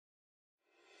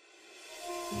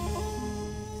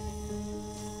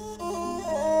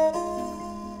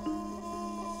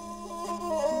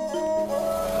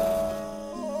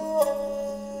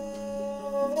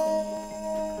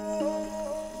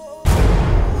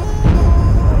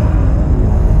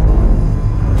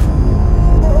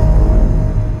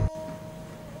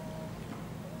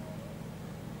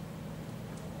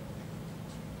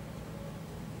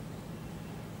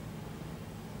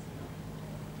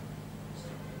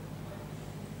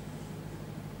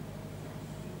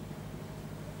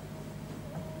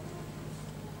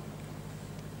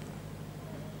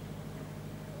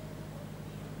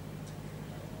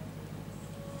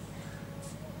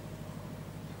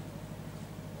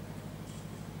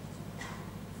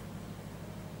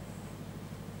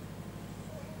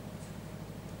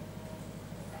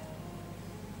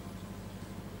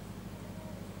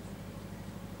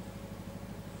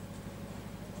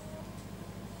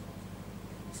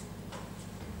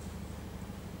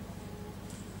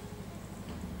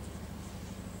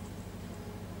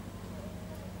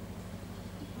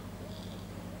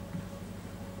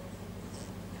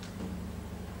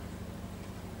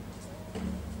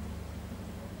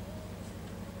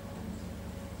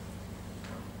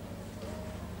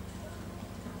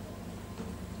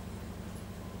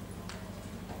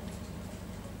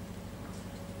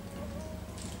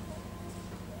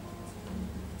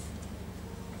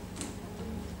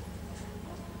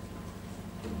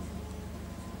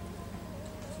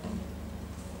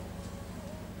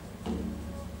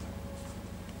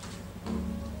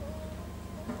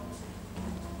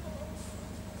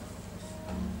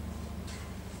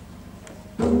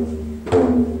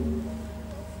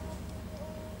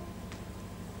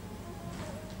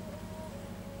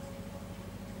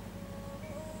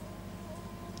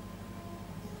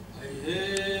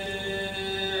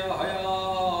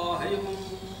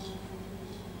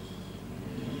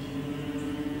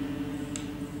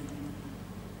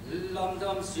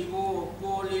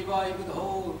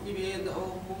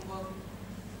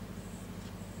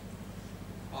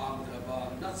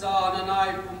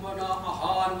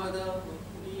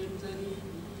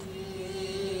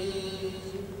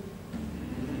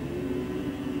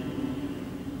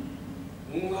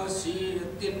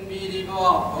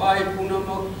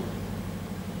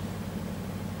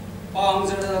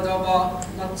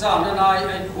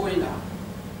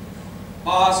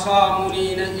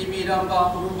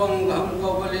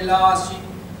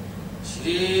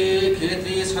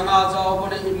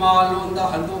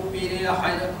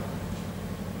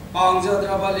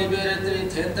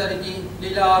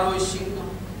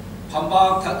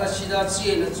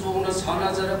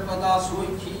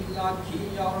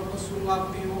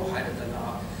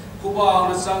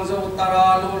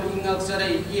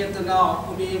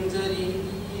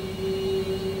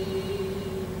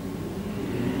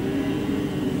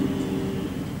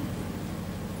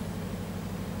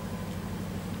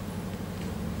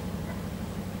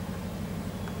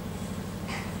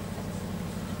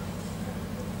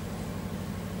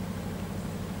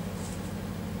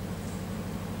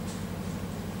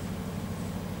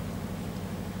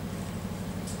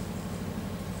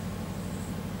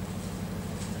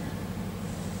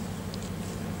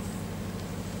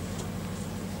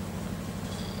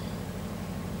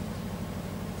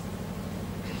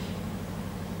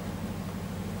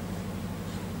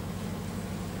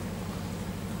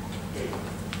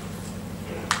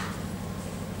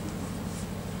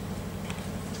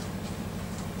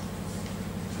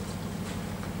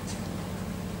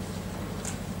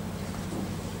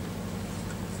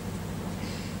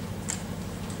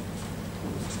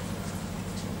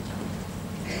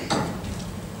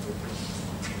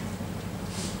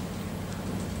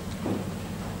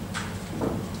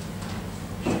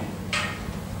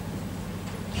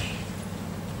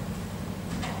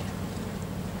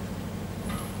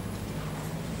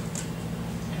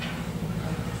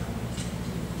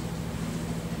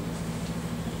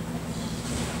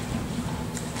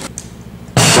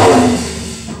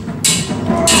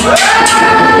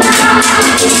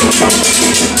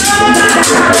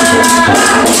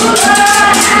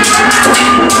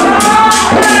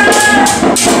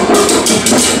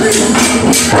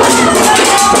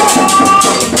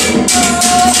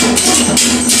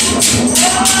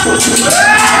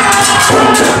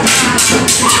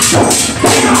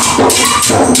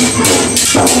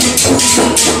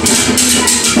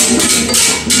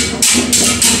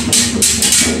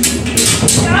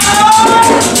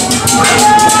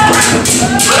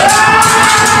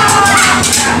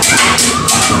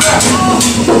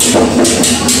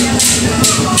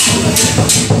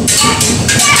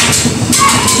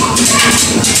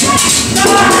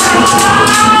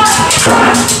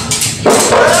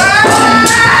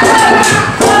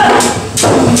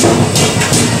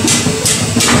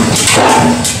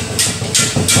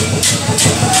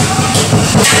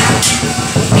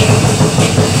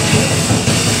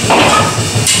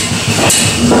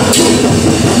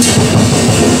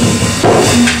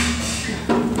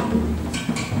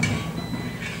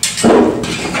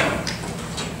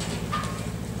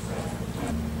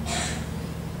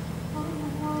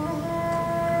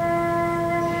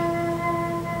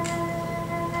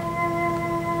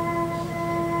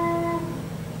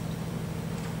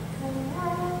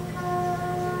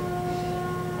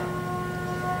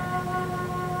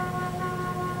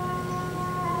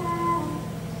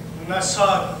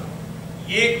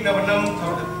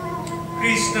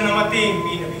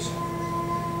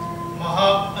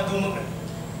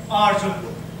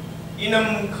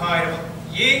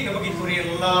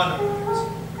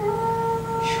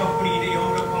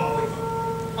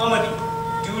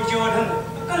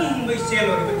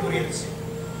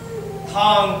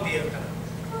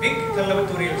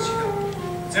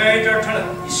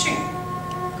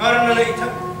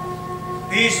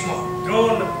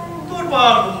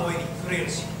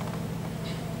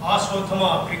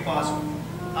Ashwathama kripasu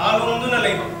alonduna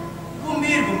leba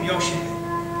gumbir gum yokshin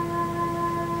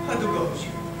aduga hoji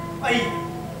ai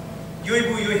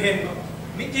yoibu yohen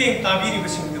miteng tabiri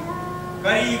basingdu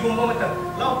gari gumba mata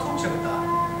lau thuk chagta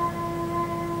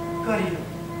gari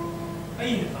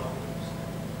ai na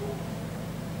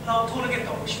lau thona ke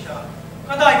tawshida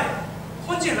kadai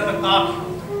khonje na ta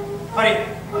hari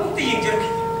amti yengjer ki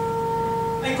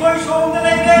ai koi shom na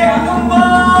lai re adumba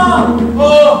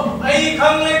oh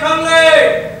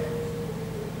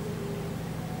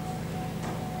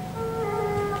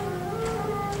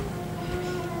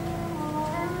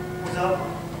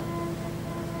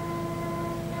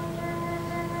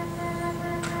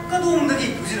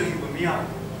미야.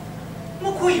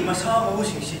 거의 마사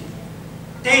모으싱시.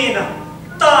 대나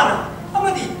따나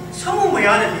아마디 사무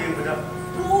마야를 리용보다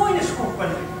로이네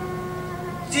수고빨리.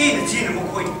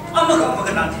 지는 거의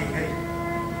아마가 나한테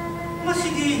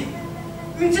마시디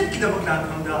민zet기도 난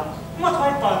한다.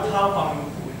 마타이 빠타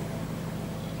방용 부에.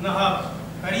 나하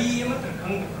가리에마들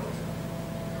강도.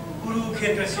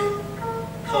 우루케트시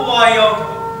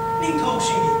하와이어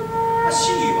닝토싱이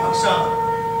아시 박사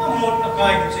아못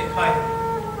아까이 제 카이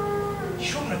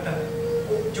shum나타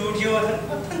조디오든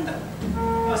아탄다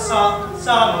마사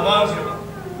사마망지로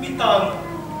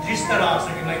미탄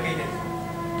드리스타라스르기 마이케이데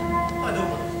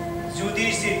아도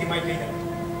조디시르기 마이케이데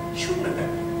shum나타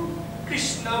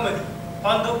크리스나마디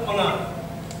반독방아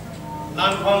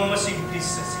란방 마시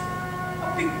드리스시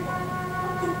아픽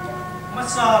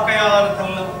마사 가야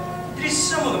당라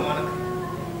드리스모도 많아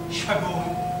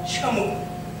샤무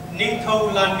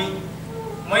닝토 란미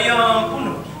마야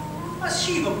पुनः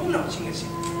아시가 पुनः 칭했지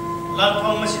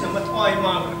란팡 마시다 마토아이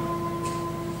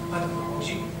마그 아도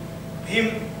혹시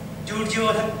빔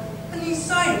두르조단 아니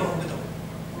사이가 없거든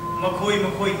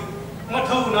마코이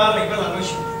마토 나래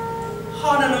갈라노시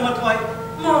하나는 마토아이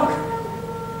마그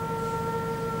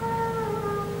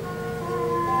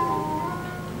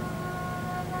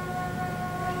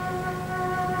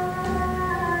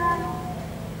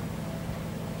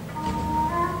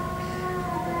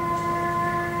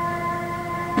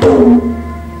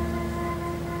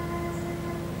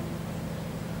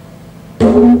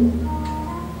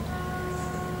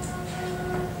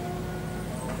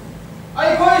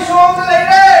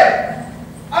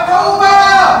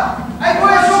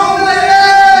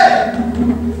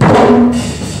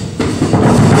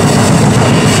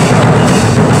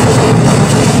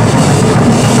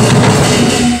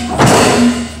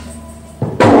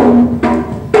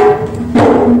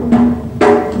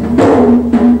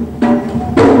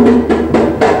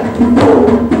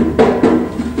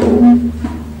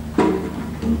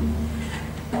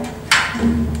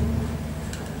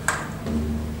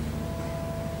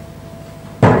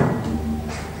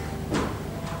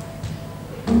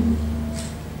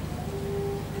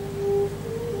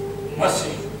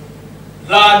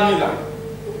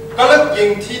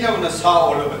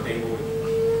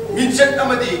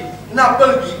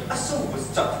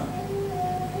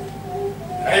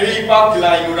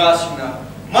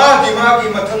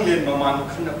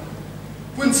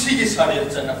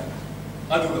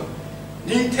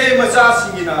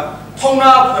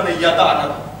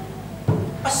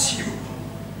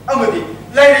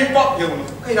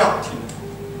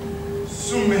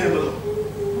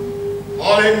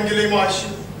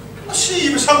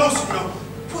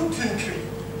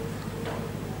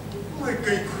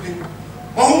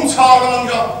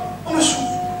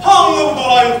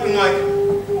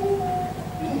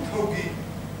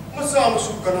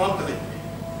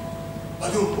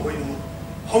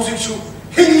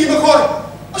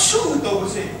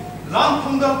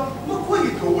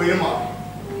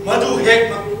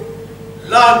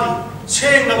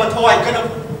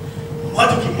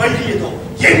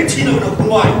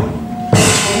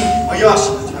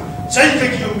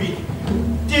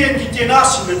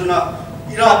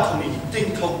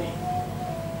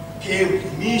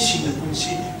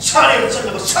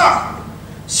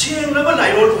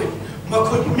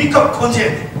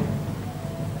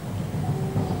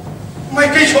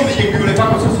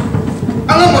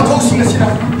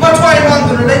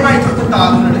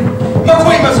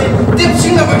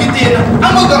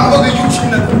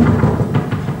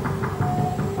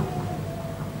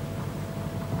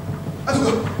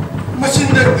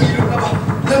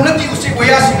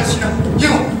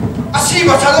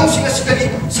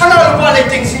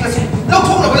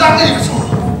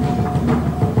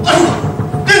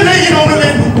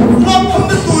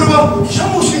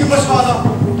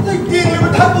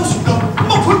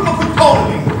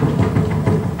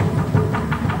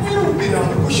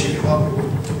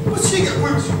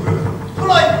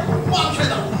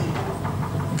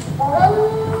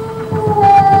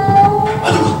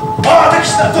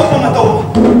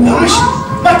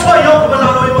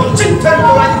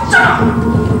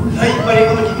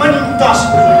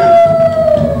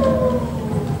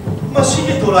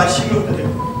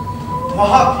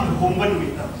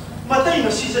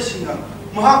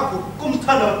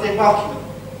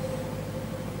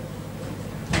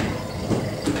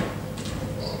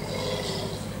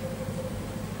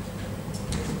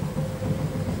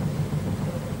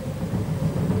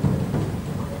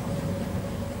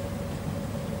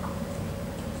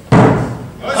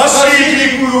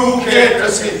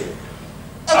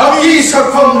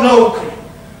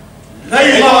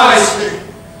Nimaichand,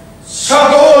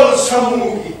 Sagol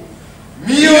Samugi,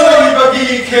 Mioi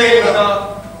खेगदा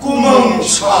कुमंग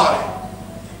सारे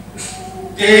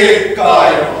देख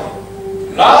काया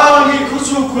लांगी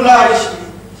खुशु खुलाइशी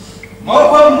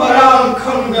मफम मरांग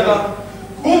खंगना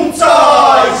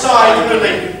कुमचाई साई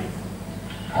नले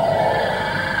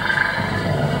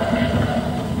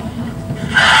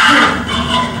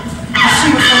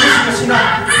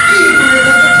सिना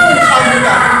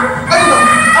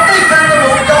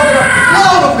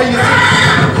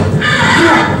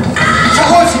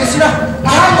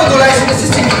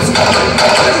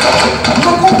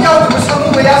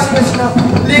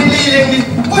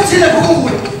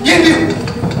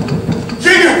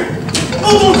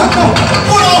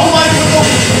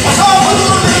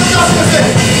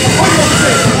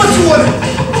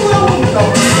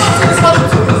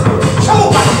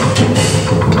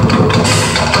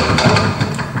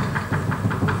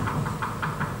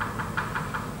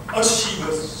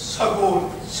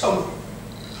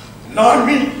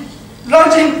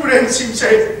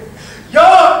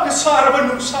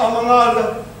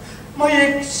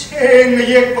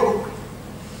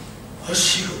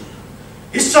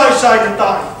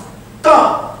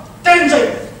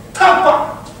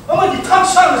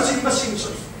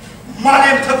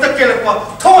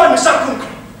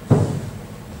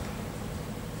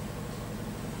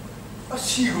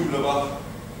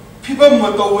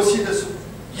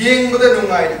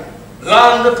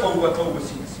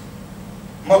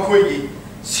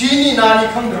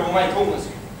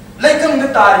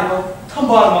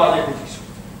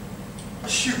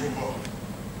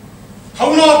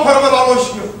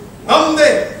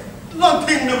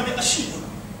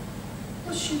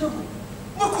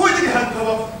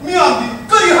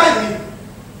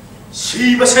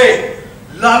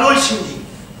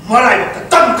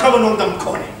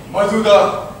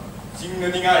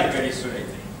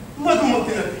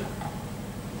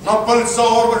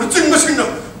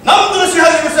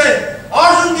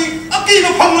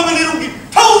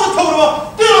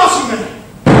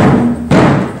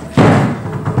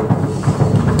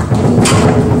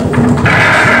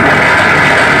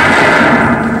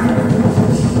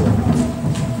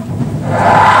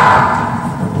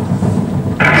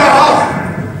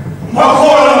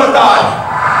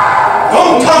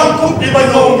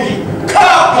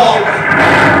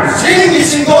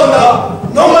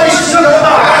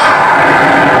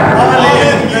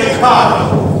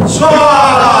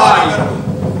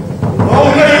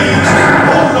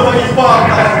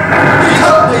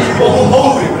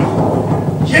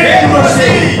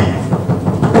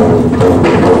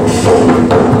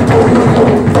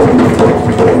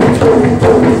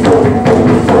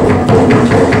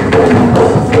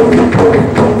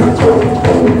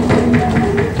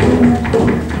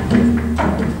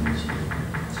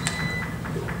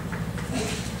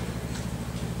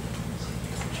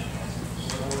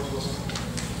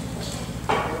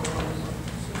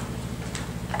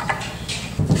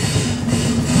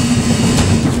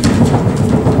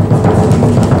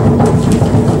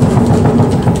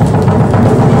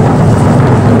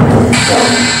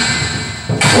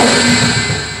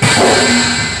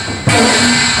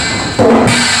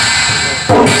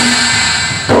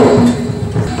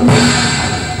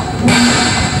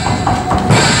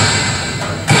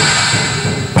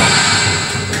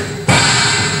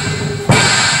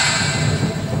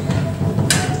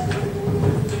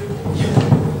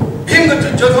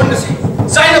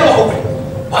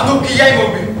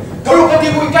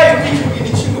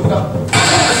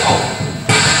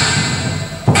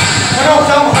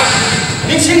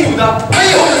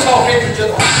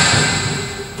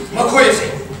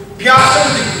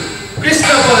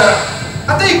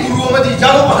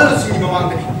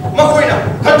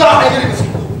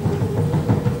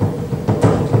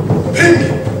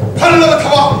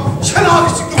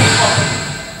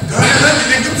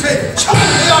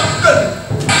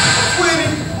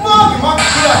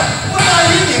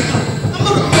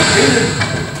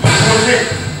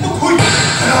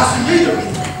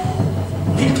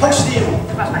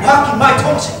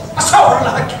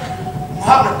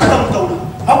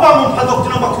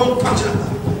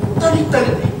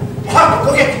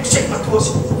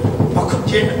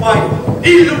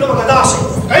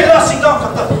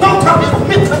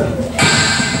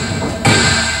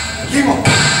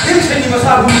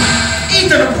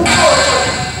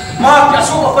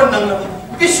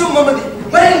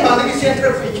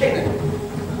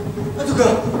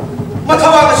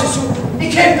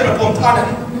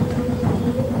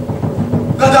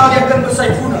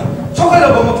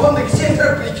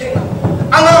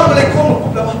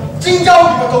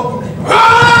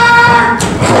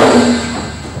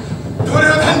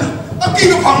Duryodhana, aku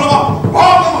ini panglima,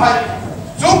 bawa kamu hari.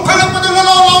 Jom kalian pada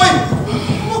ngalau-ngalau.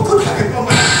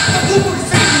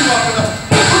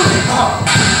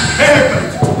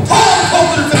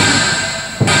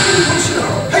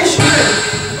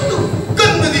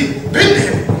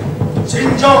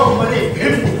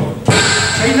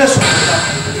 지나십니다.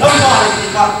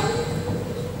 람마입니다.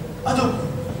 아주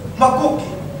막고기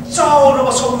짜오르바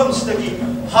소금시덕이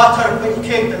하타르바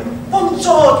이케이들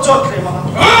뻔쩌쩌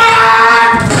그래만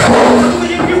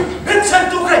그리고 이유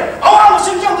벤찬도 그래 아와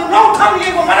무슨 정도 롱탕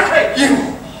이고 말아그래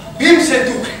이유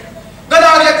빔세도 그래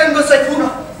나나게 약간 것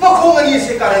사이프나 막공은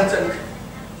이세 가란짠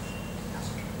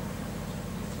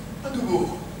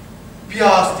아두고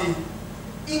비아스티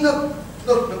잉업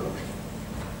넉넉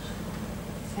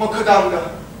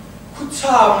막그다음가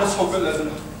구차하면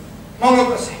속을라드나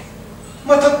망역가세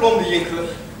마탁롬도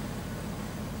잉클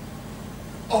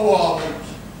아와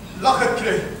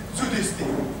라카트레 주디스티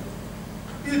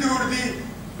이두르디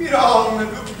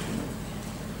비라하는 그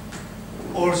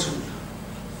올습니다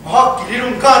막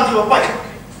이름 간디와 빠져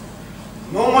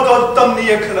너무도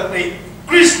땀니에 클락네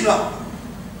크리스나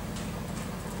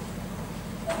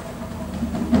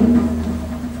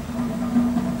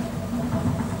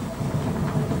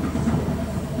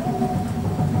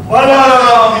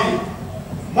말라미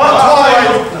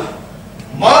마타이옵나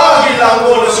마기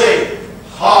랑골세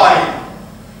하이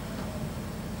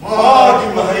마기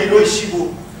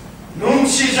마이로시부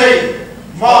눔시제이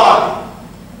마기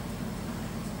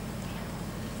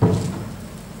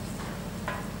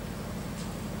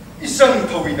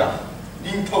이성터위다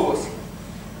닝터워세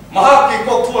마하기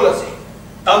꼭토라세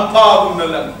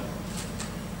담파군날랑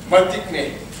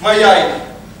마틱네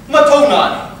마야이네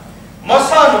마토나네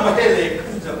마사는 마헬레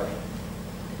큰자바이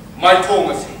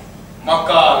마이통어세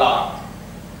마카라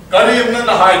가리음는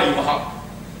하이니 마하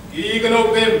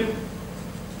이그노 뱀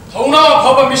더우나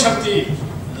바바미 샵티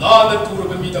라드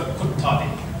투르베미다 쿠타데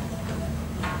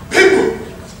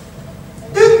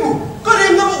뱀부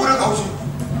가리음나 먹으라 가오시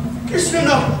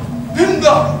키스나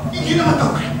뱀가 이기나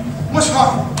맞다 그래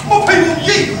마샤 마파이무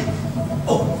예이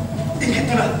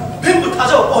인겠더나 뱀부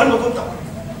타자 얼마 돈다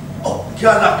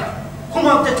기아나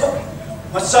그만때 톡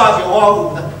마사지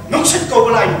오하고보다 명실도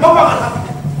올라이 마방을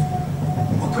하는데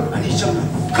그 아니잖아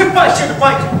그 빠이체도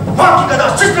빠이 바퀴가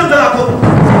다 쓸병들하고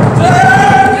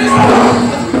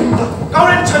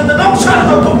가오렌 찬다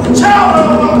넘쳐나도 또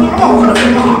차오르는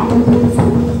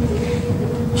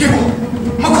이거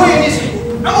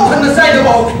마코이니세 아무 건너 사이드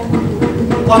와오게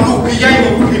와누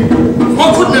비야이 먹으리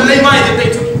와쿠는 레이마이드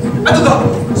데이트 아두가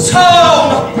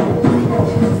사오나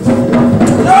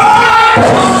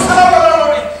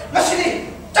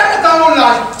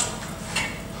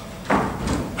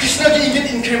कृष्णजी इंगित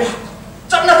इनक्रेमा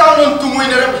चन्ना ताउन तुमुइ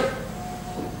नरम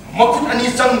मखुत अनि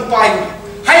संग पाइ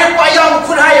हाय पाया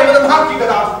मखुत हाय मतलब भाग की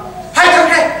गदा हाय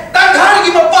खरे गंधारी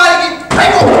की मपाई की हाय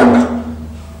वो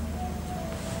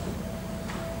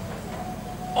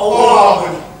अल्लाह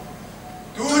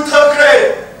तू थकरे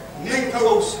निक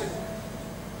थगोसे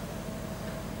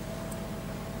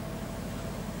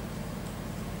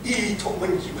이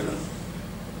통문 기분은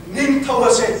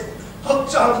닝터워세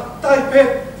확장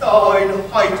딸배 따위는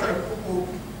하이터를 보고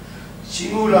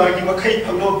지무라기 막하이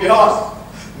방로 비하스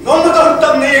너무도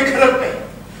땀내에 그럴때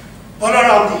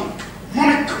바라람디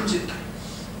몸이 큼진다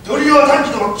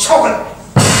두리오단지도 막 촉을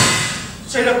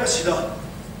세력가시다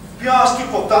비하스티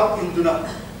뽑다 인두나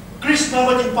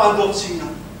크리스마바딘 반도 없으나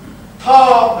다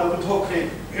너부터 그래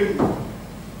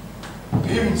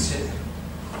빔세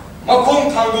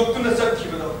막공 당국 끝내서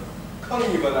기보다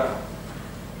강이 받아라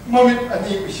마밋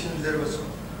아니 미시는 대로서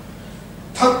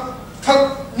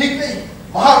탁탁 니케이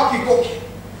마하키 고키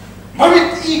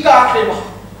마밋 이가 크레마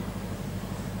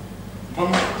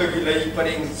마밋덕이 레이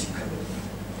빠링 지카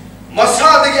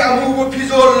마사덕이 아무고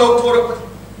피조를 넣도록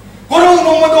고롱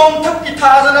놈마돔 탁기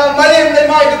타자나 말렘 내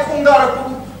마이드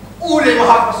콩다라고 우레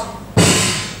마하카스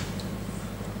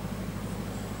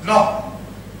나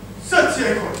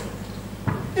서치에고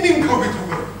이닝 거기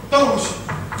두고 떠오시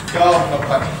야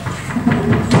나파니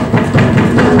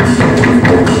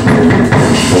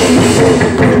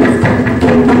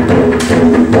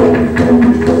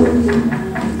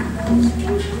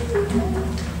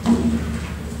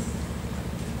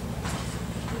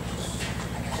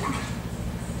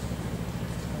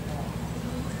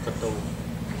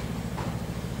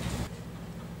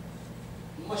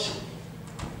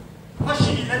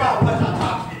마시 내가 엄마가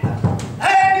다 그랬다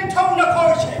에이 통나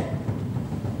거이체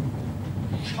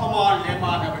셔마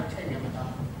내마나를 탱겨보다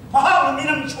마하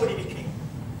미남 초리비케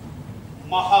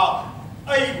마하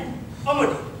아이고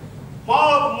어머니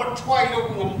마하 멋트와이로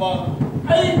궁엄바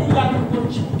아이고 나는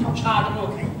꽃이 탑차도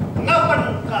못해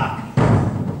나만 까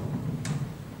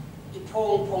이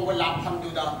퐁퐁을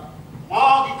납함두다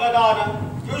마기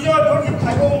가다는 요저 돈이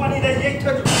팔고만이래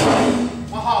얘기터지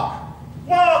마하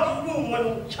마기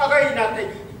누만 차가이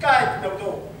나대기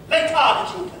까이도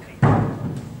레카드 칭탁해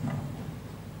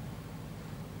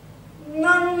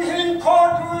난 행코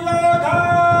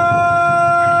두려다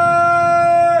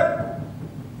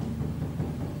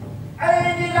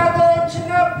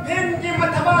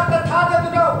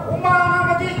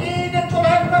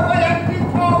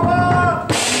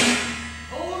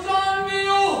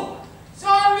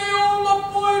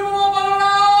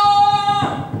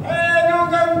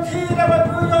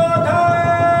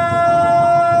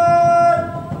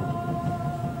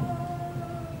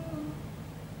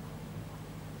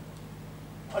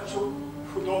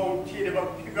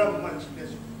비감만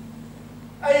지내서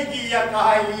아이기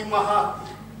야가이 마하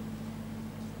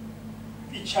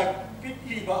비착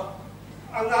삐리바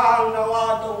앙앙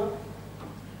나와도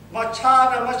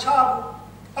마차나 마차부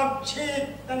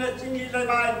함치 나나 찡이를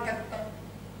많이 갔다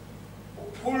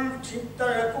불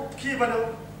진짜야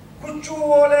굽기바는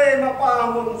구추월에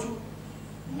마빠몬수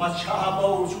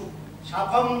마차바우수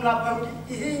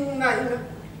샤밤라밤기 이hin나히는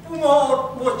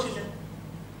뿜어 못치지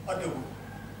어두고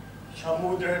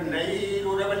समुद्र नई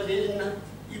रोरवलीन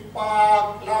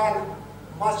इपाकलान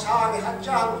मसाग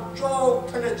हजाम चौक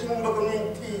थने चिंबगुनिंग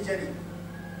थी जरी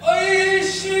अई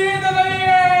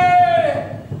शीदलये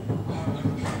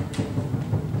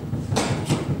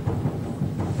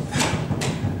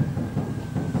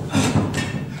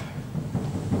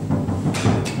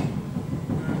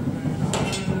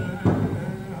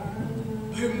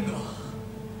뱀나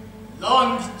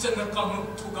란 기전나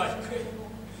까먹 두가이 그래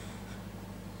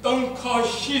덩카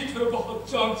히트르바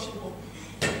헛장치고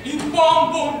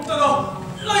인방봉 따라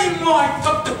라이마이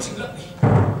답답질라니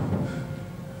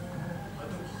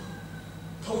아두고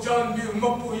더잔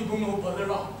미음막 보이봉노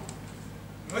받으라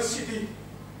ngasi디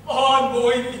안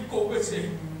모인 입고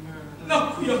그세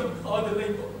나쿠야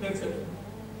아들레이고 냉세리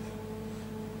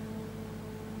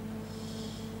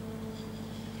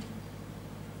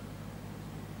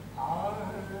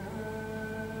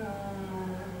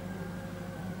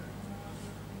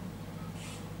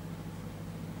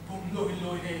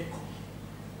Loi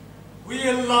we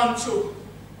learn to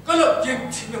color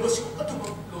gentin of us at the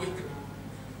Loik.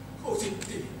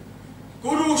 Hositi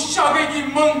Guru Shagagi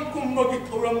Mankumagi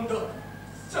Puramda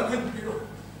Sagan Biro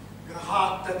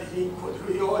Grahat that he could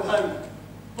reorder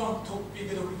Banto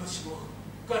bigger of Mashimo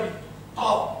Gari.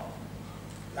 Oh,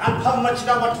 not how much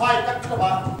number 5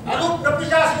 Takaba. I look the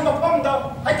Pijas in the Ponda.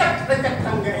 I got the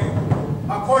Tangai.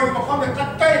 A coin upon the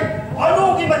Takai. I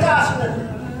don't give a task.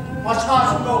 Must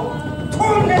pass go.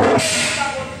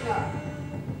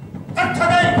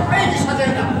 Taktagai, I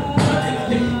Sadena.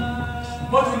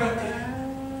 Madhuri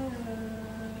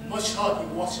Mashadi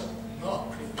Washa, not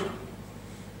Prem.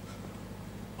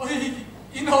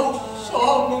 I know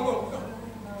Shamong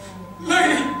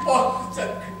Lady Park.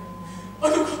 I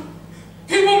look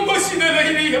people machine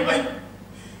lady. I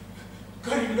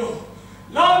Carino.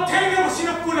 Long time was in a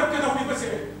Puraka.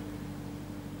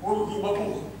 Urugi Babu.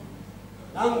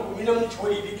 Nang minam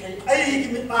chori dikhe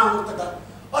ai mit mang ta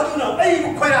aduna ai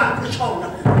khoya ku chawna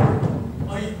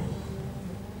ai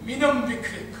minam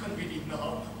bikhe khan bidi na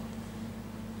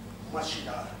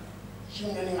masida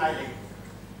신년이 아이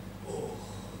오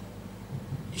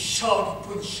이샤기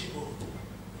분시고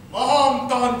마음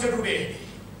단자루래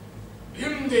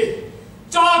임대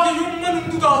자기 육만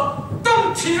누다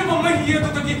땅 티르만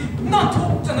이해도 되기 나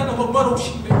독자나 너 바로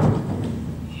신배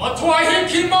마토아히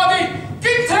길마디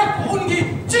긴타락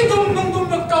온기 찡동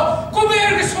농동력다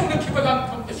고베르게 속는 기발한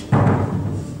감대시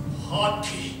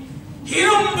하티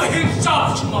이런 거행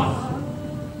싸우지 마라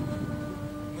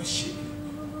너시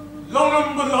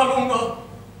랑남발라롱나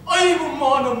아이고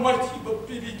많은 말티버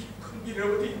비리기 큰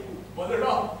비려버리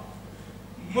말라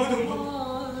뭐든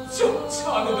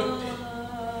적차는데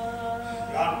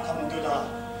양kam두다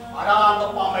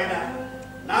아라한다 빠마이나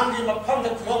남기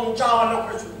막판데 그럼 짜나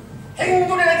그러죠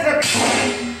행동에 들어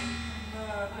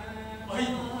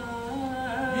아이고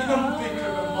미남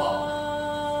베이크가 마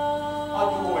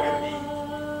아주 어렵니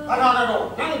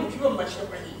하나하나로 양 피곤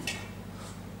마치려버리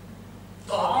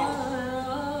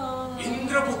답이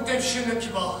인드라북댐 시는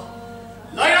기바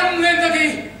라양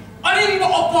랜다기 아닌 뭐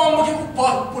오빠먹이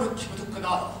오빠 뿌르키부터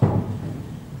끄나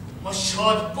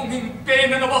마샤드 뽕인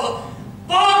빼내나 봐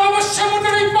바로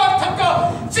마샤무들의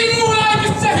빠탁가 징우라이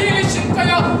사히리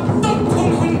신가야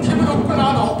똥콩 흔키부터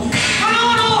끄나노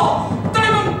하나하나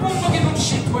딸만 뽕먹이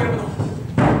놈시 토해보노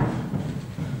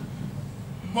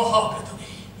마하그더니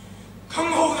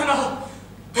강호우나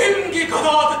뱀기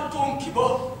가다하듯 똥키바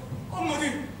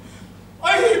엄마들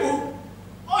아이고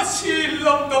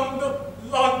아실람담담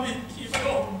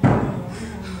란비키바노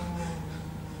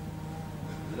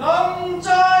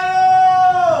남자여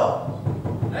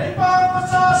내 방을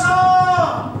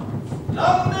싸서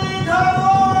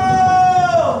람리가로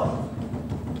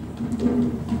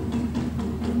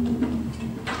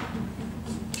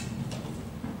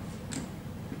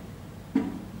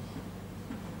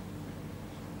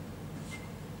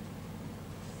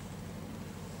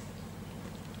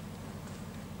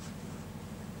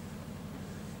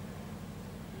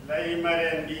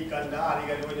Reemashri Gandhari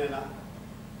Duryodhana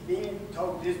Nymphs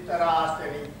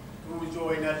Dhritarashtra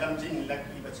Durjya Lamjin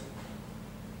Lakki Bachi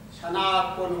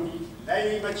Chana Konungi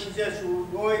Reemashri Jesu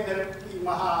Roiner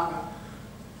Mahanga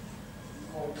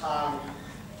Oken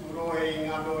Roy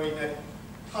Ngaroiner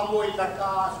Hamoy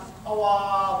lakas,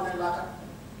 awa na lakat.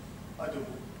 Adu,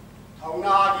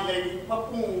 thawna di lady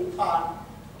mapung tan.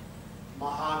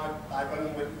 Mahangat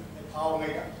taibang mo ikaw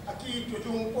ngayon. Aki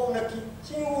tujung po na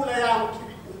singulayang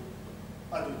kibit.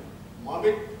 Adu,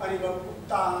 mamit panilang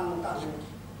putang tanong.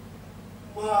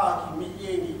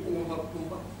 Maki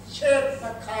umak shed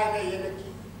na kaya yan aki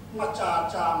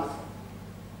macha-cha mas.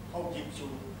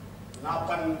 Hawjitsu,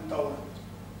 napantaw na.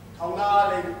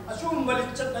 Tawnalay, asum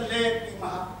balitchat na lep ni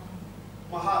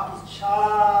mahapit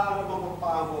siya na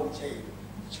mamapangong siya.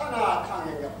 Siya na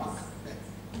kanya nga pakat.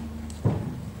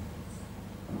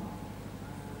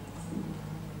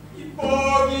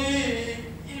 Ipagi,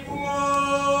 ibungo,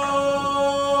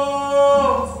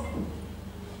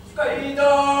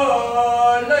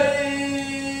 kaidalay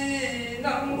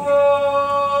nanggo.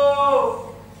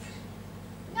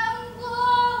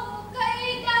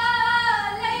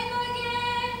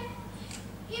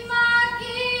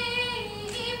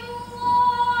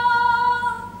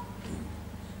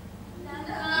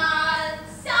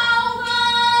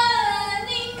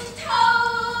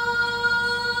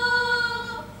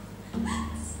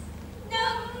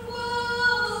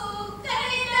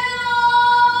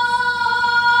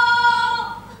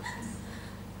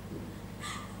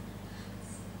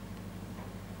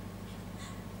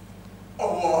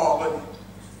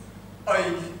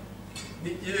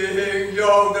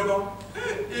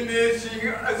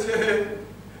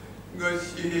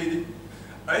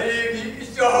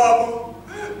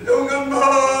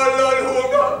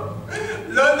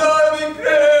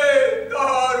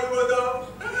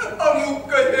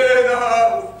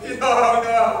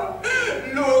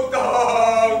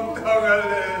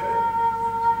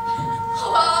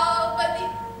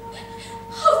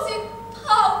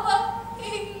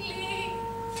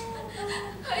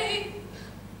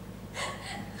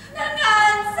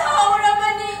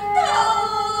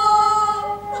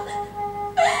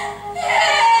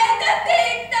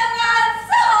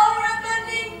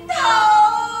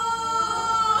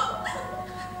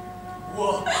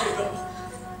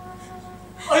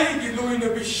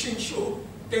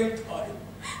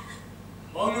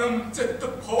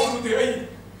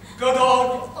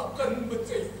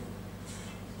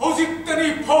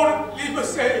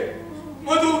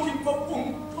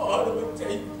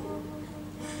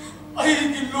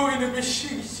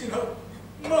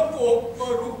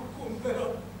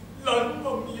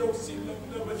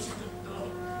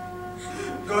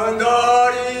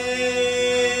 Gandhari,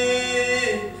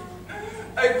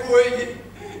 aikoy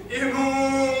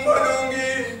imong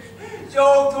manunggi,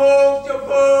 jauh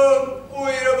jepang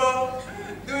uiraba,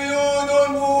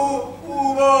 Duryodhana mo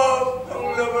uba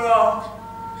panglabra.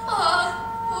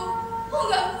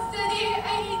 Hanggang sani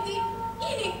ay hindi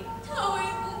inigtaway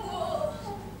mo.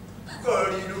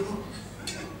 Kanino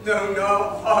nang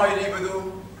nahay ba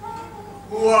do?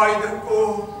 Huwag na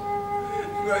ko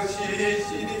nga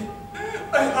sisini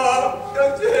ay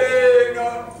hapdating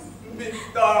ang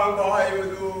bintang bahay mo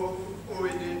do.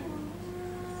 Uwini,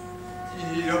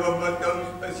 tira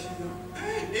mamatang asino.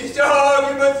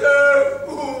 Isang imasang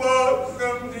uwag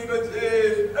ng di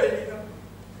masay ay na.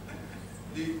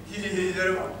 Di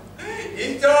kidarama.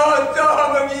 Isang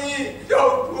samangi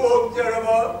jauh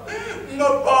jarama.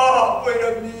 Mapahapoy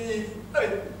rami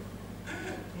ay.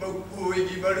 Magpuy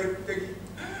gibaragtagi.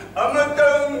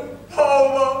 Amatang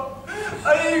hawa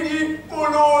ay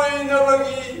puloy na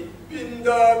magi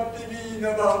pinda pibi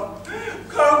na ba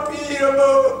kapira ba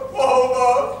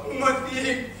hawa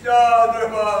matik sa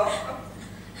drama.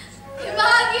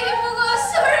 Ibagi mo ko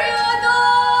Suryodhana.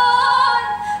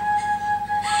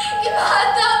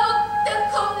 Ibata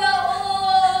magtagkom na o.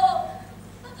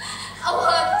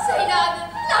 Awat sa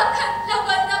inanan lakat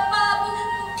laban na pabong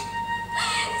mo.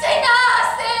 Sa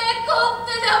inasekop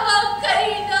na naman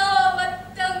kayo na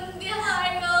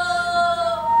matanggihay mo.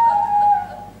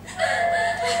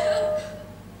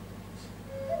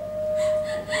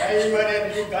 Ay manen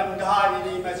di Gandhari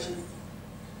Reemashri.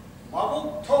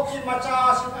 Mabuktoki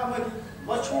macasin amadi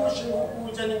machusin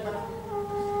hukujanin mana.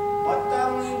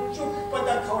 Matang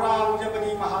cuppada kaurang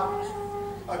jabani maha.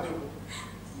 Aduh,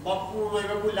 mapuloy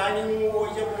babulaning mo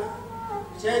jabana.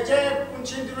 Jeje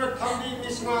puncindura thambi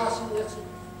nismasin yasi.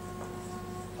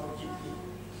 Hawjiti.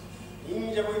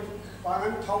 Ning jabani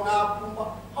pangan thawna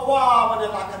pumba awa bana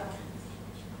lakat.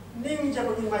 Ning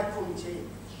jabani mai kumche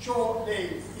sho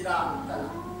de iram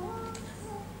dana.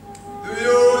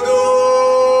 Duryodhana,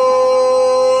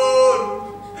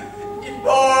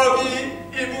 ipagi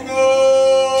ibungo,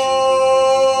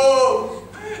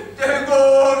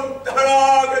 tegon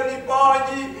taragan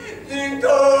ipagi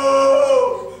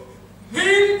ningtao.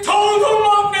 Ningtao ng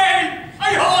magnay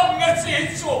ay hanggang sa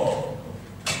iso.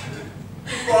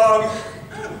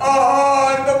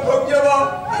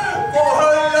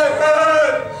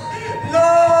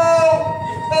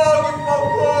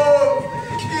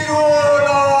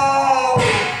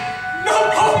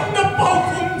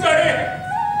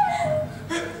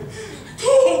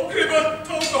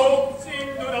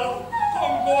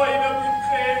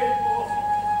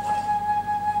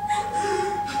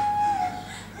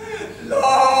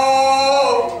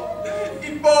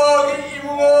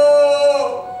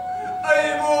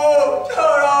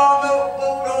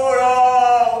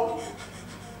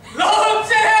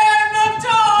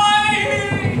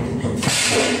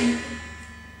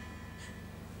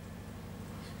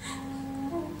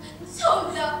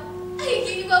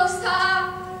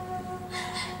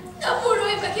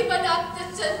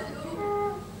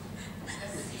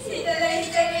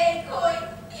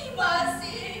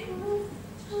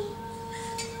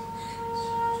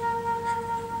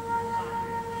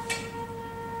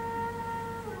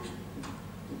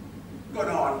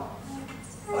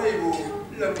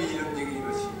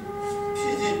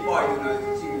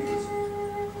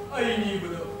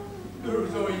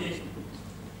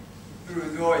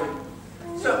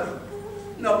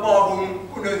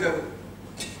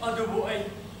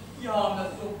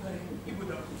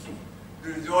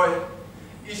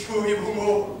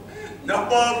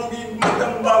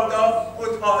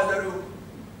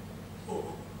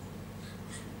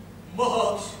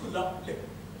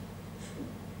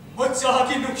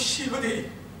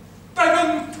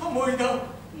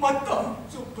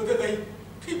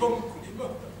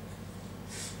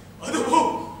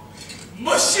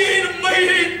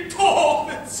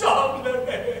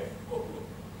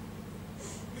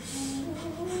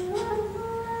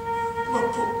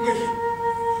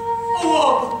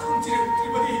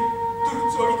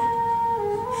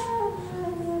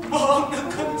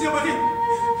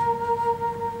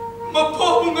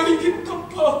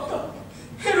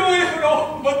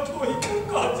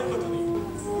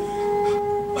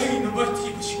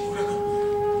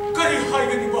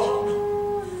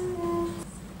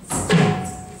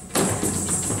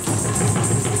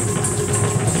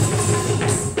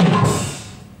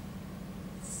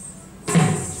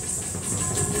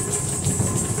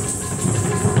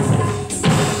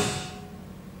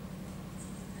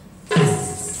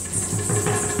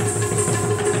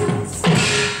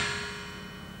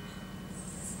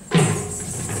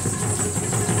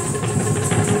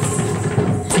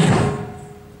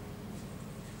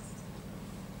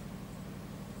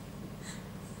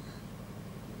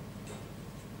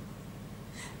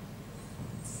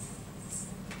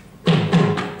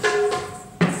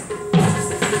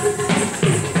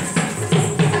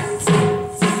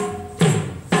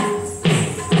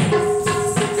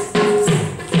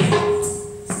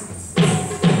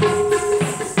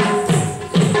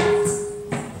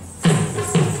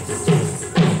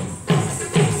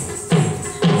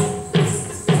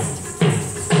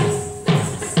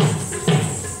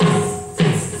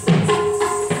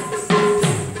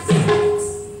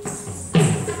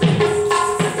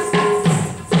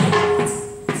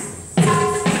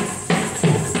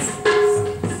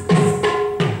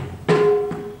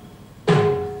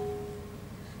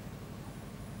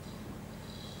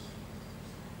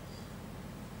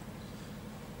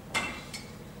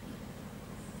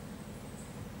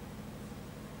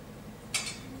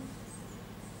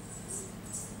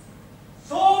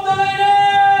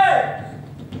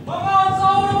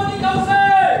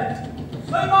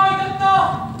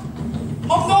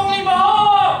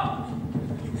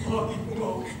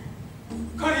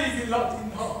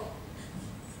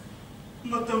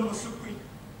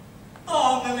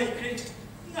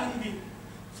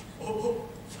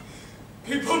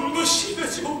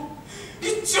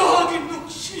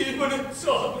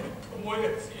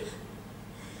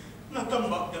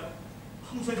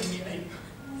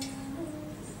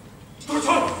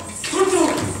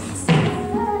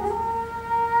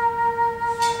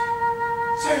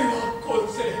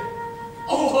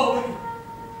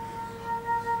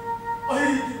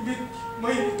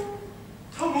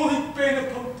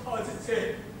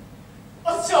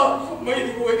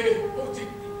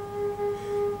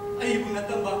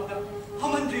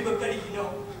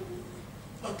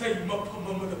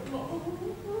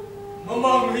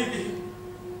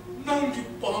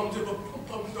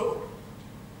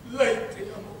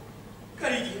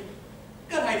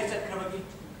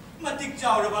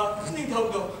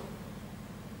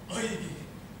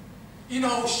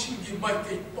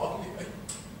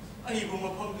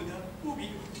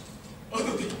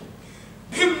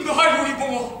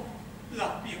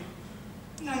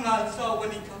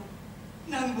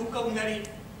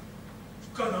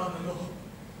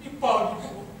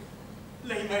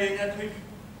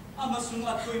 amasung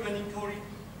atoy maning kauri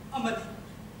amadi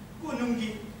kununggi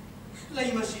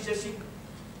Reemashri jasing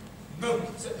nang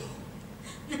sa'yo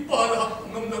ipala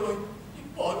ng naroy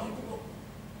ipagi mo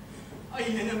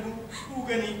ay nanamu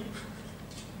ugani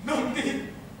nang di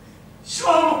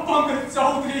siya magpangkat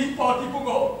sa udri ipagi mo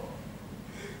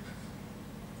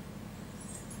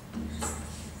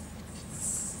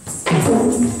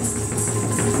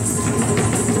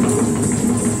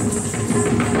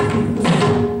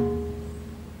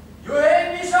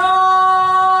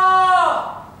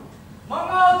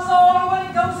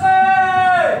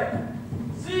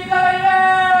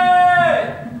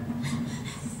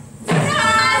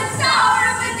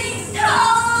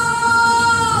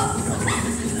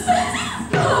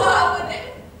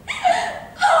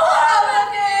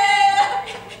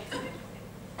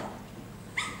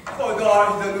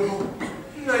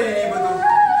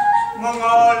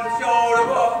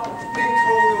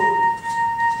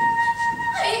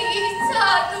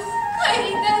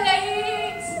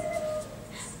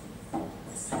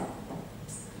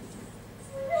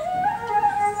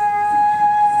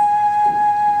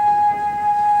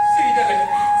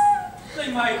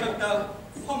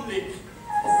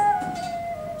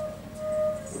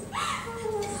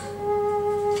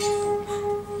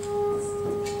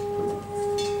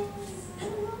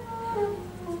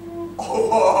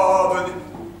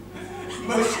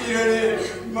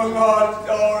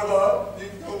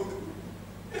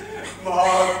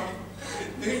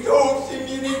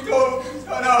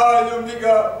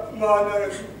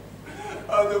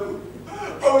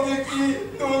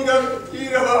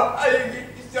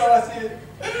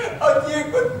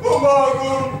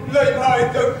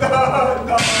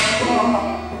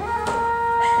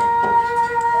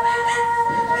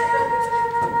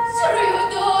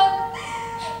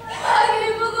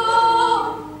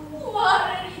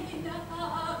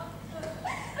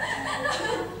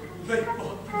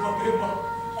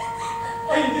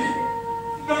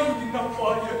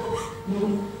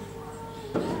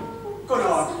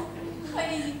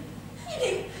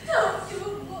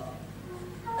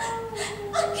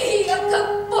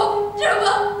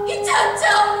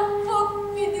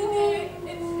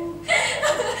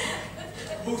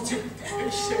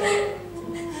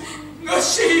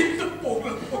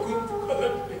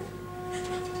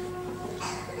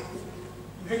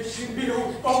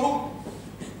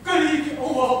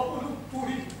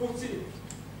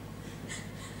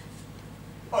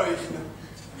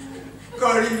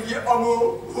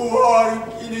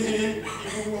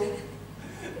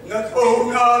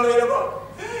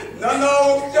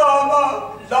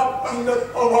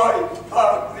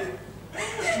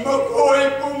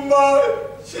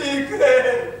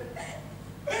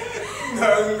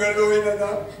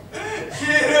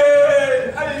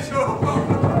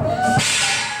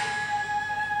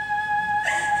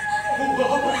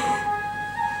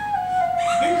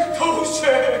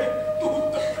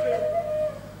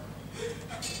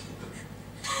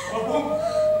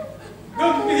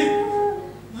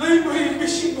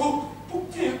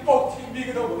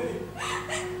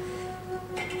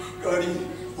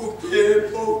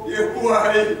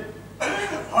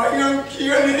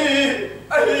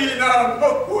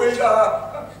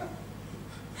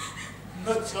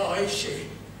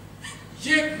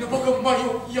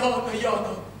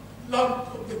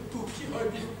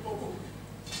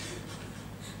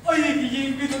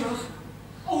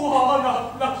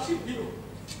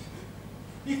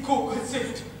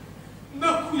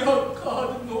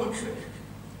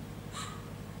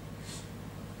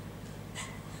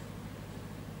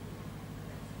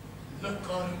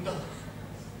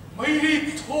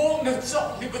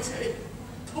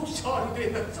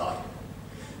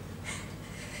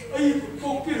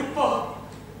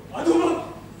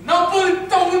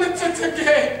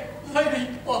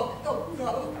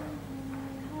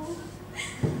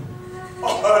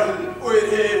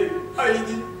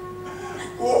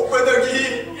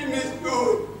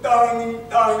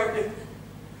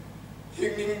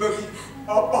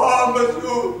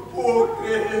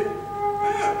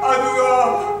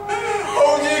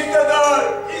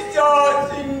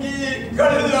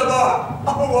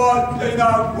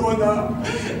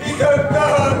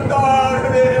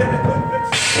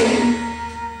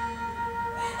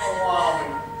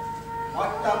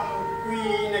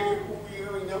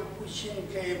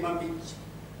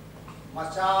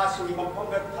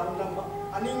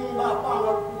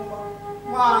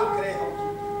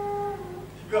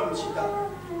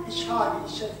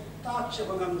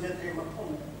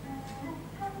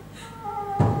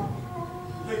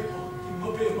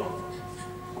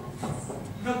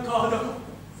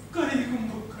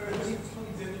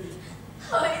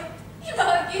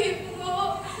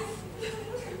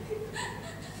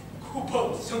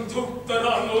정적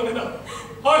따라 너네나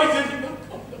아이들이나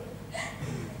겁나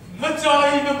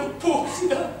나자이나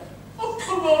복시다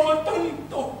아파마마 땅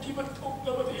떡기만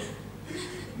통나버리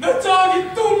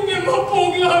나자기 똥님만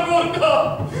복라고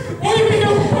한다 오히려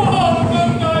화가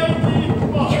나이기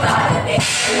이만한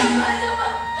미친놈아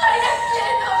하얗게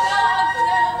너무하구나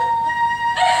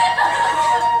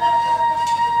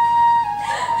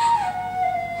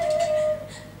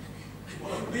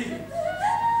왕비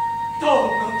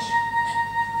다음당시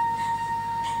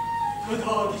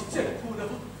그다기 째꾸나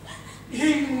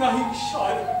잉나잉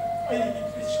샤르 아이기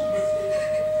shumase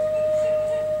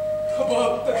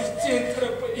타박다기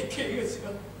젠타라빠 이케이가시가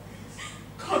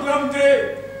가람데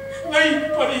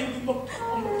나이빠리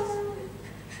먹어먹었어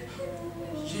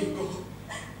이거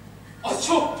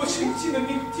아초빠 심지는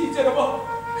닉티자라봐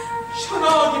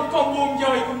샤나기 빵봉야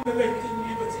이거 나이팅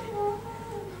리버지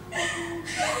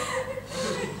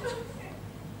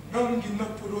남긴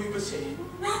나쁘로 입으세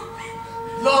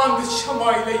란드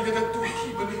샤마이 레이드가 또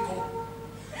기분이고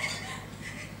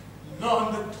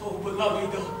란드 토브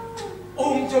라이다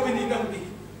옹잡이니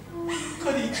남비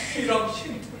그리 키랑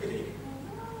신투리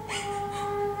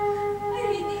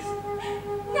아이니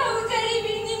나우자리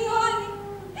비닝원이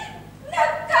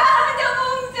나카하다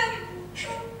옹자리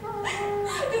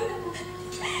누나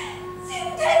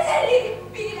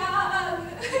신태살리 비랑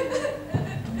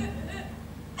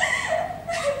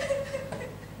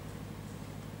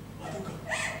아두가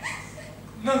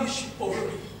낭시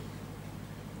뽀르비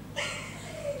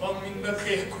방민나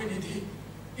개코니디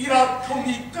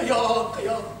이라통이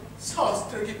까야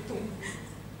사스트라기 똥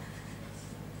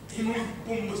이문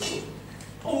뿜무수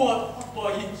아와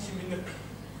아빠 인심이나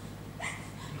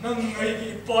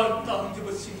낭나이기 반땅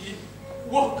집어싱기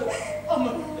와까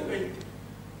아마다가 있대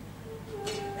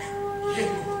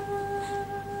예고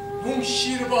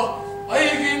농시르바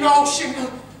아이기 나오싱나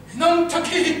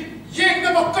남타기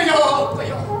예나바 까야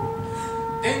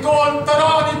땡건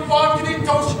따라니 빠기니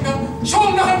타오싱나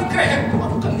쇼나한 그래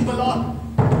아까니발라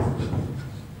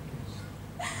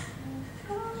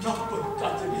나쁜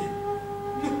까자니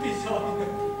눕비사미나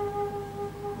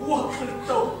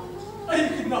와칼따오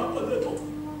아이기 나빠라도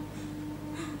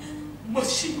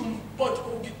마시금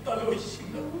빠져오기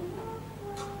따로이신가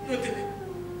너들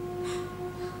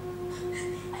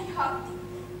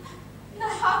나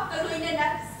학교로 인해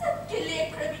난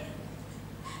습길래 그러니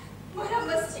뭐라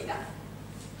멋지가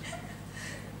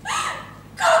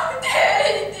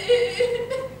깜대지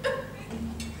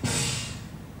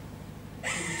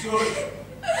저이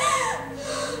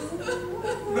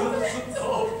나스타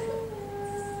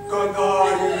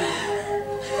간다리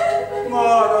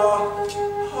마라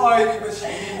하이리마시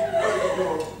가리요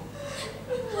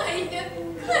아이는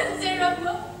간제라마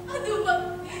아두마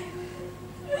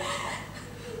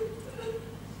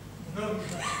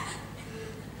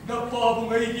나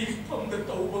바보가 이기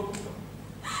밤됐다 오바구나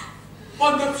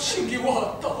반답 신기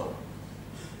왔다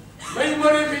내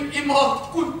말에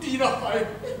이마 꾼띠나 하이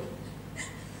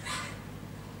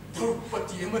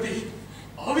드롭바티 에마디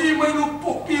아비 마이노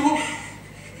뽑히고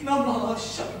나마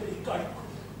샹베이 까이고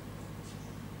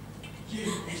예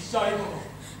미사이모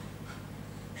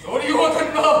너리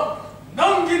와탄나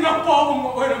남기나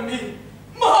바보가 와라미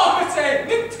마하세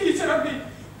닉티자라미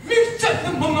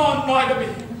믹자는 mga 나이다미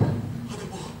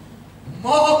아드보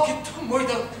마하키타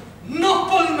모이다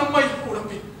나빨 나마이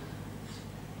오라미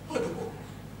아드보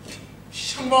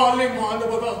샹마레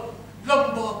마나바가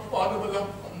람바 파나바가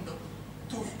안다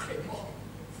두크레마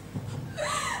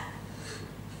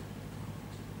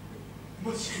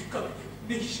마시까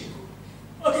니시고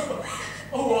아드바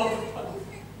아와바타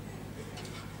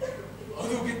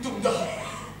아드비 뚱다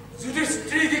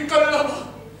주디스트리기 깔라바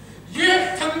ये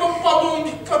थंबम पाबों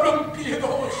निकरम पिए दो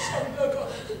शानदार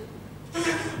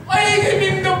आएगे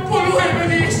Ming the पुलु है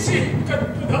मेरी सी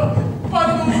कटदा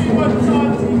पालो भी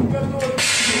बचाती करो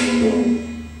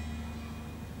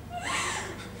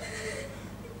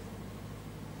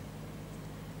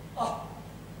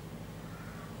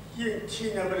ये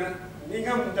चीना बना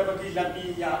निगम दबकी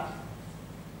लंबिया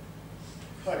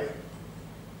खरे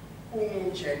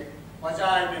ऊंचे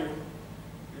मजाए में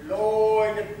lôi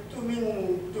nó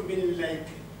tumin lại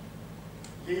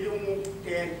lung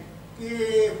ten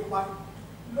kia mà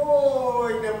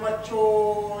lôi nó mà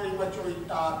trôi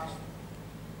ta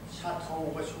sát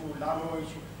thâu mà su la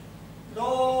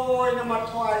lôi nó mà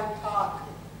thoai ta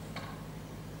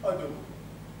ở đâu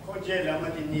có gì là mà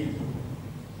đi nhỉ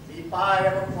đi bay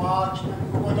là qua chỉ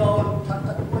có đón thật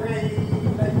thật đây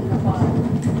đây là bay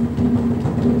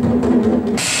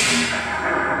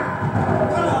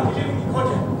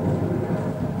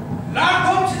làm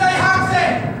không chỉ tay hàng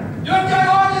xe, nhớ chơi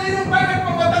con như đi bay cái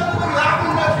con tàu tàu làm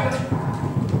không bao nhiêu.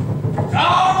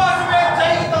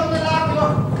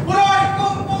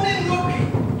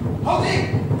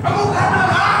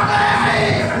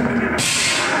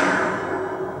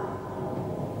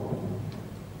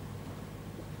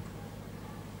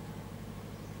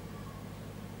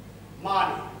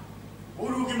 Mani,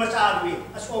 Guru ki Macharvi,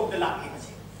 Ashok the Laki,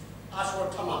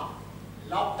 Ashwathama,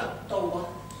 Laptak Towa,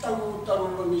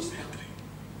 Taru Mista,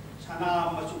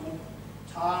 Chana Machu,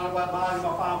 Chana Bari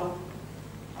Mafamu,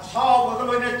 Ashaw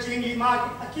Bagaloina Chingi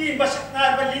Magi, Akin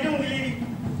Basakna, Balinu,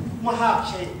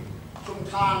 Mahapshe,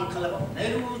 Tumtang Kalaba,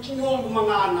 Neru Chingon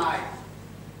Manganai.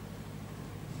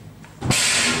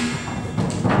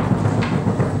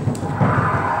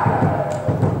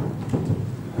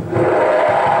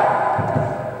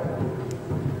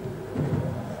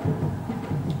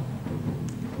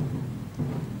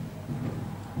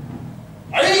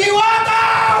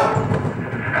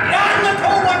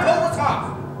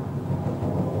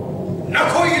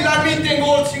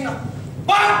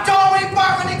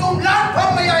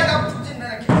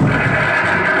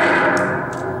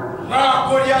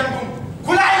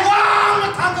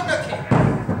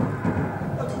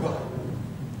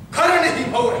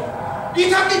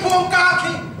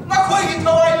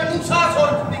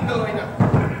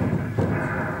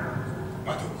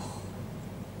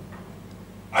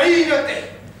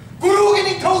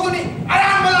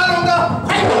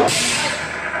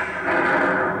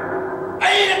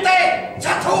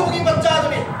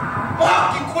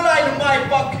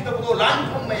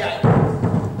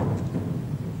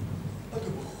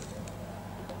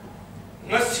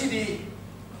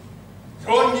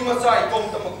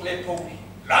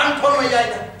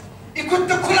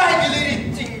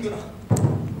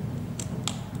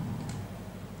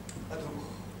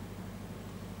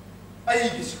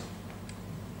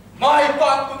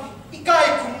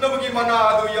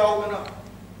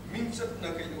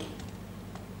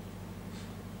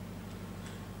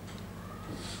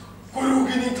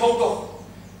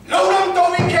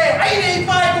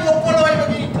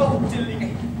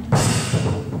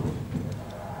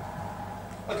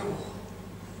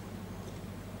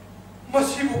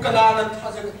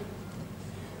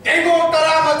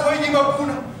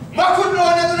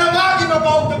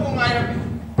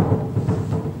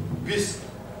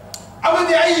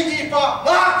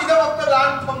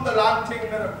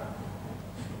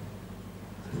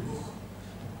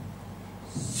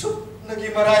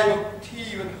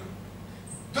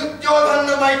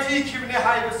 Duryodhana mighty kivne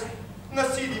haibase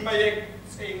nasidi mayek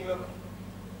saying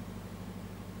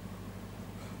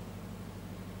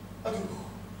adu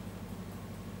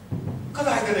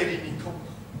kadai da lady ni ko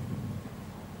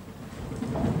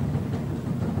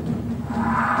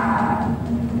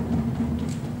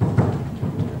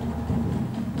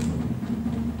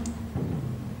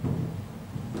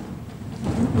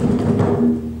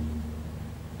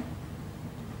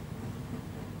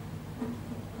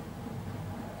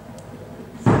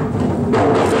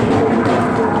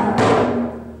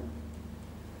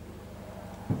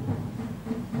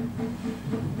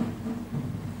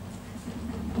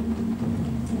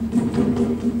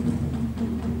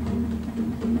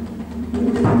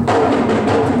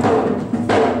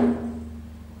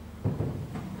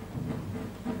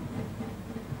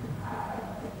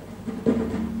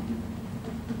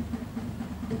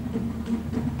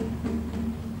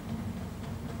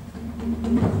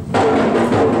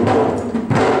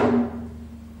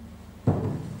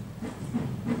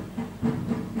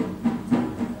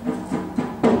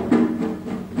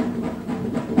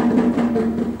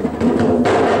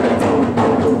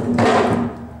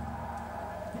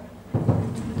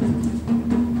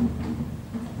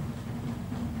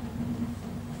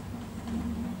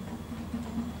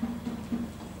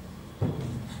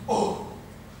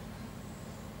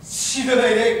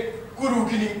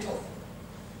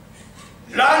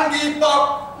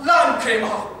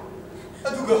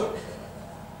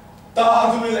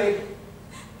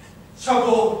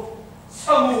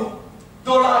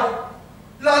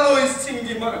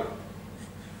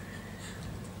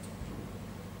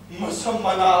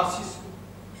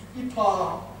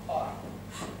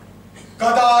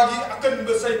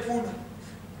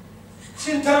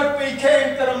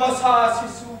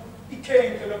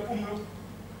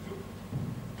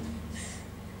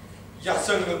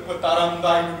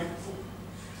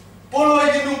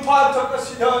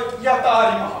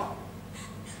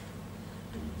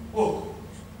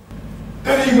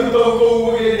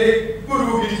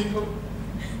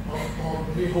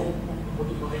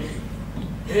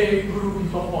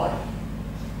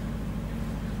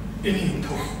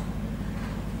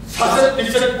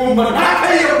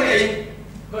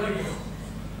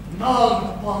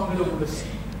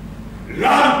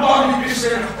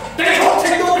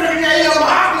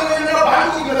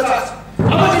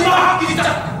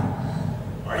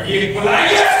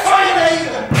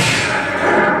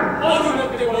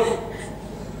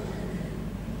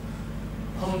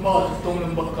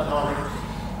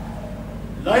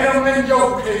라양맨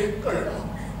역해 끌다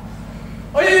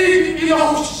아이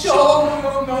이라고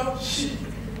샤오는 나시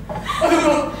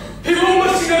아들아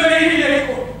배고마시가 내일에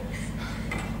있고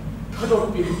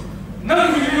가족비로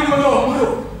난 위리는 것도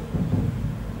없어요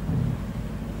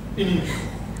이니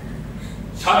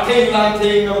사태인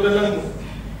난태인 너들은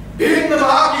비린내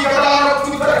마귀가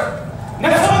나라고 두드려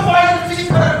내 선바이를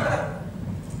지켜라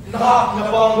나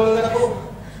나방을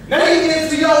내고 내 이게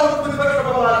수야오를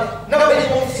두드려 말해 나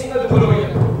배고 생각을 걸어야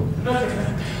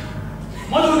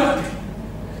마두나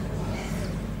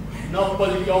나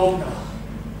빨리 야온다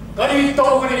가리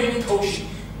떠오르니 토시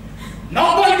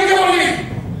나 빨리 그려버리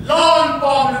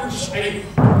란밤을 샤이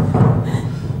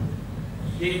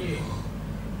얘기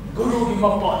구루기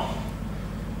맛봐니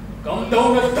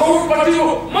감다운에 더울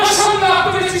빠지고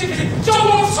마상나 끓이지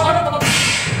저거 살았다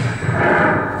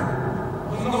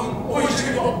넌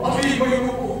오이시가 아비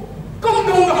보이고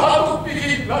감다운에 하도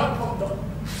삐기 난판다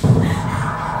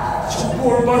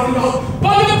저볼 바르나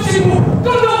빠져지고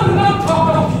감다운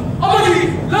난판다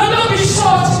아버지 라나비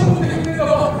샤치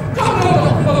무대에다가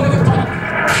감다운에 감다운에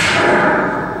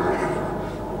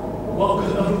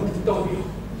와그나루 듣다오니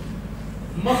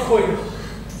막고이나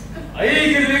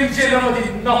아이게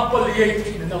랭제라마디 나빨리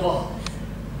얘기는 나와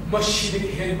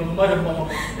마시르게 헨만 말은 마마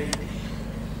못내네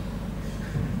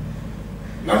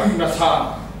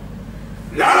남나사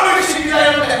나를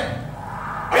시기라였네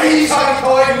아이 사람이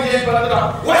더해 문제인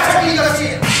바람이다 와차기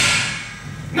이것이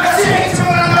나시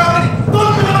행성을 안 나오니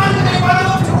돈 들어가는 데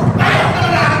말도 나의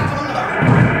하나를 안 들어간다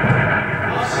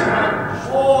마시마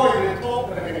쇼이를 또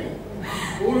그러더니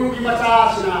우루기마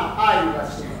자시나 아이가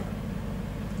시나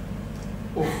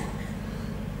오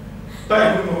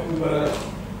Tay mo mo kumara.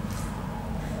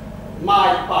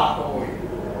 Mai patoy.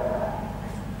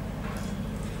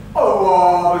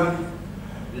 Awan.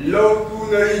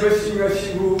 Lautu na iba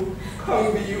singasibu.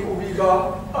 Kambi ubiga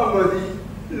amadi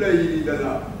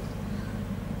laylidana.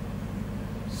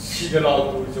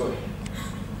 시대라고 부르죠.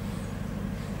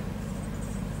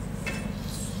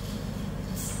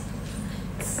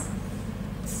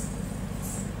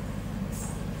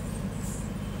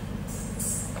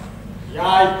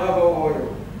 야이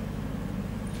바보요.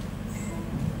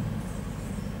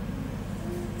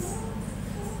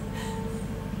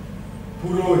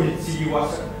 부로히지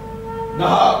와서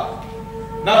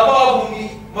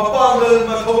나빠붕이 마빵을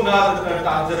마토나를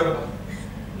단저러가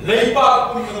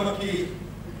레이빠 꿈이기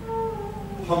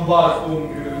한발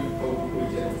꿈을 보고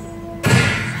이제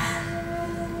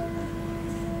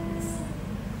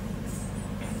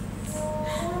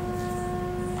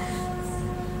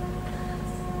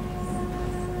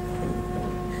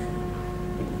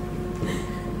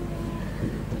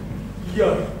야,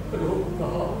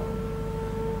 그렇구나.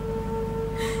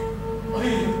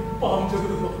 아이,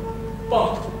 밤저그도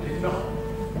빵통냈나?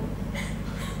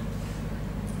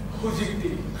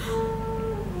 허직디.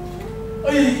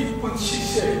 아이, 기쁜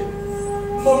시세.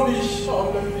 몸이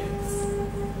샤올랐네.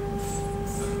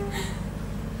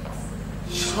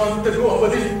 샤한테도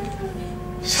아버지.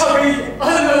 샤이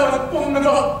하나만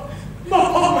뽑는가?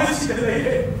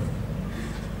 마파마시다네.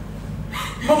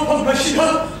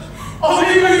 마파마시다.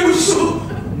 아버지가 무수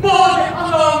마음에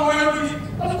하나 모여니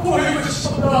고요를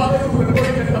쏟아 내고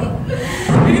보낸다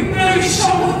인내의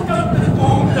샤못 같은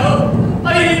동다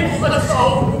아이 뭐가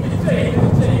싸우고 밑에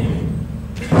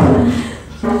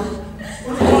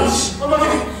우리 와시 어머니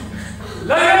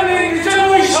라야네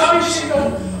이제는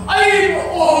샤비시가 아이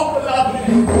오글라네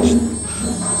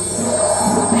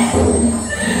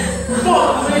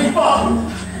빠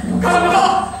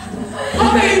간다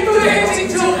아메 이쁘네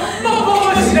진짜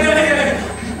마법마시네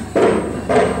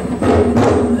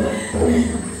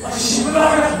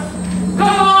시부라가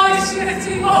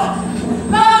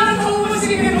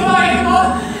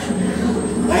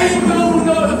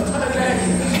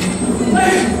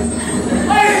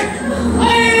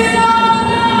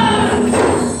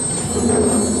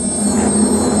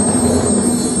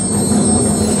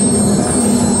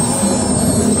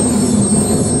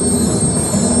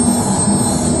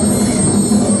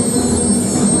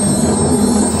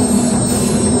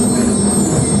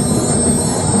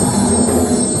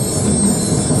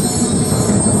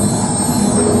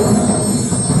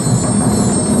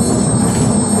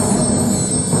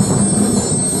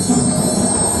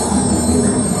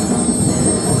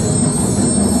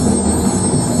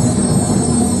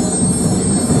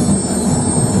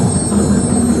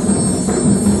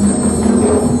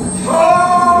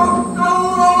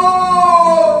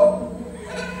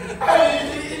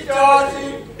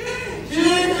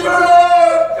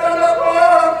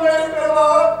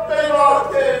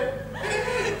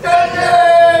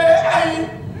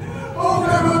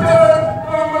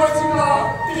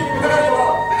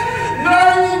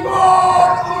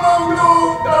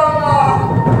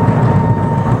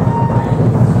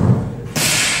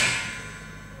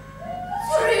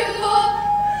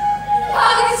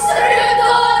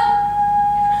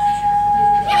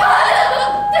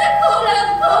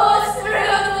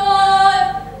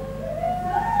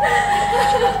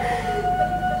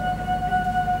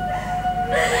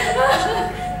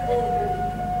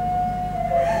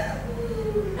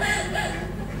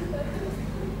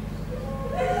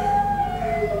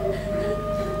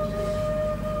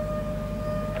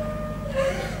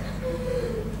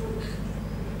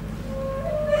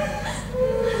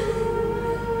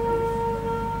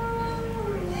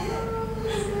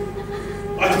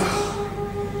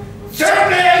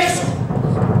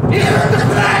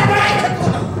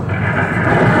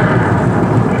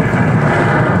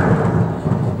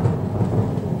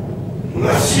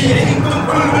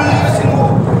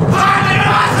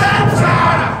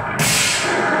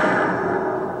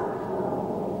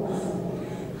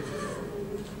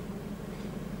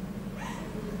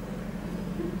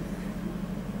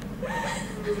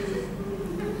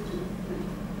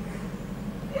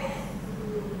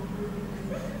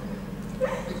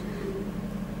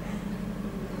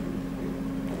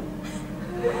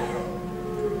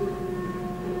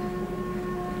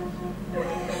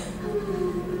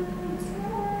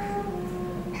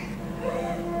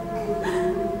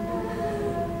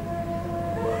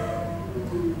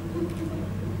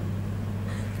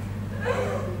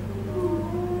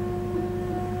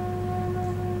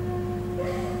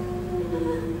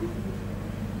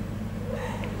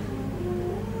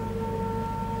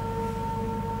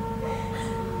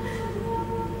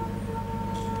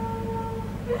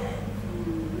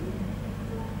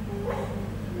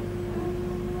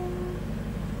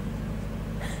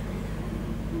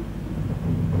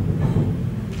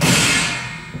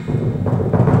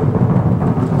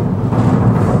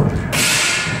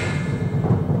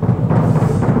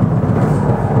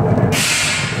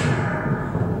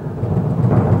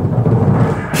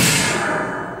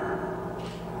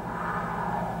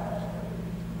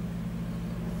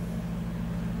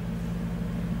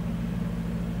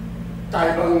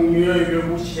딸방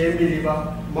유여이고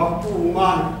세밀리바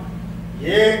막부만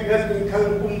예 같은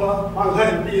강kumba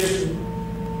망한 비에서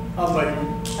아마리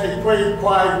아이코이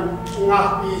과이고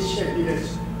웅악이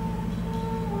세밀에서